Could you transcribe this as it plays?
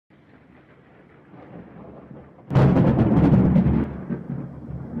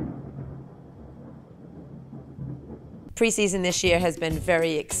Preseason this year has been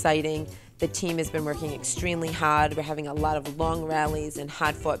very exciting. The team has been working extremely hard. We're having a lot of long rallies and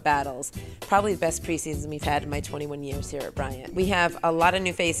hard-fought battles. Probably the best preseason we've had in my 21 years here at Bryant. We have a lot of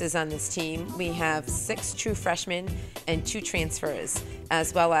new faces on this team. We have 6 true freshmen and 2 transfers,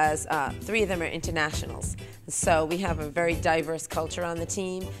 as well as 3 of them are internationals. So we have a very diverse culture on the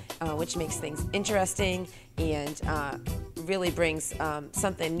team, which makes things interesting and really brings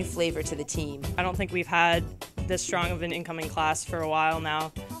something new flavor to the team. I don't think we've had this strong of an incoming class for a while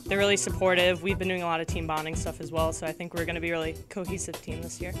now. They're really supportive. We've been doing a lot of team bonding stuff as well, so I think we're going to be a really cohesive team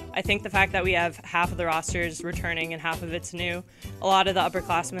this year. I think the fact that we have half of the rosters returning and half of it's new, a lot of the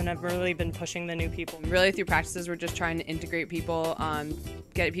upperclassmen have really been pushing the new people. Really through practices we're just trying to integrate people,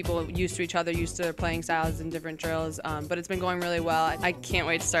 get people used to each other, used to their playing styles and different drills, but it's been going really well. I can't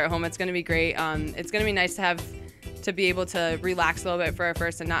wait to start home. It's going to be great. It's going to be nice to be able to relax a little bit for our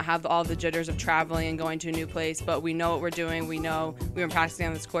first and not have all the jitters of traveling and going to a new place, but we know what we're doing. We know we've been practicing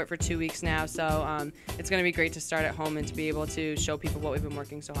on this court for 2 weeks now, so it's going to be great to start at home and to be able to show people what we've been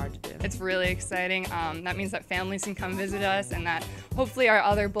working so hard to do. It's really exciting. That means that families can come visit us and that hopefully our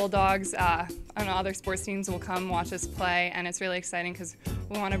other Bulldogs and other sports teams will come watch us play, and it's really exciting because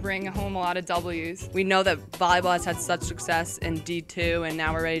we want to bring home a lot of W's. We know that volleyball has had such success in D2 and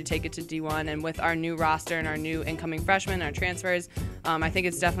now we're ready to take it to D1, and with our new roster and our new incoming freshmen, our transfers, I think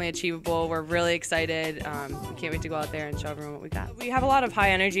it's definitely achievable. We're really excited. We can't wait to go out there and show everyone what we got. We have a lot of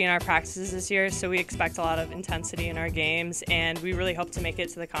high energy in our practices this year, so we expect a lot of intensity in our games, and we really hope to make it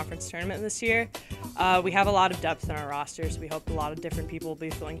to the conference tournament this year. We have a lot of depth in our rosters. We hope a lot of different people will be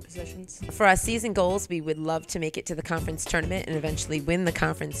filling positions. For our season goals, we would love to make it to the conference tournament and eventually win the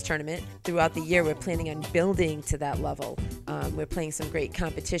conference tournament. Throughout the year, we're planning on building to that level. We're playing some great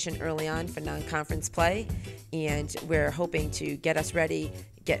competition early on for non-conference play, and we're hoping to get us ready,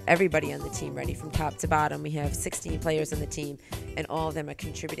 get everybody on the team ready from top to bottom. We have 16 players on the team, and all of them are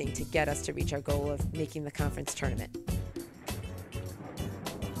contributing to get us to reach our goal of making the conference tournament.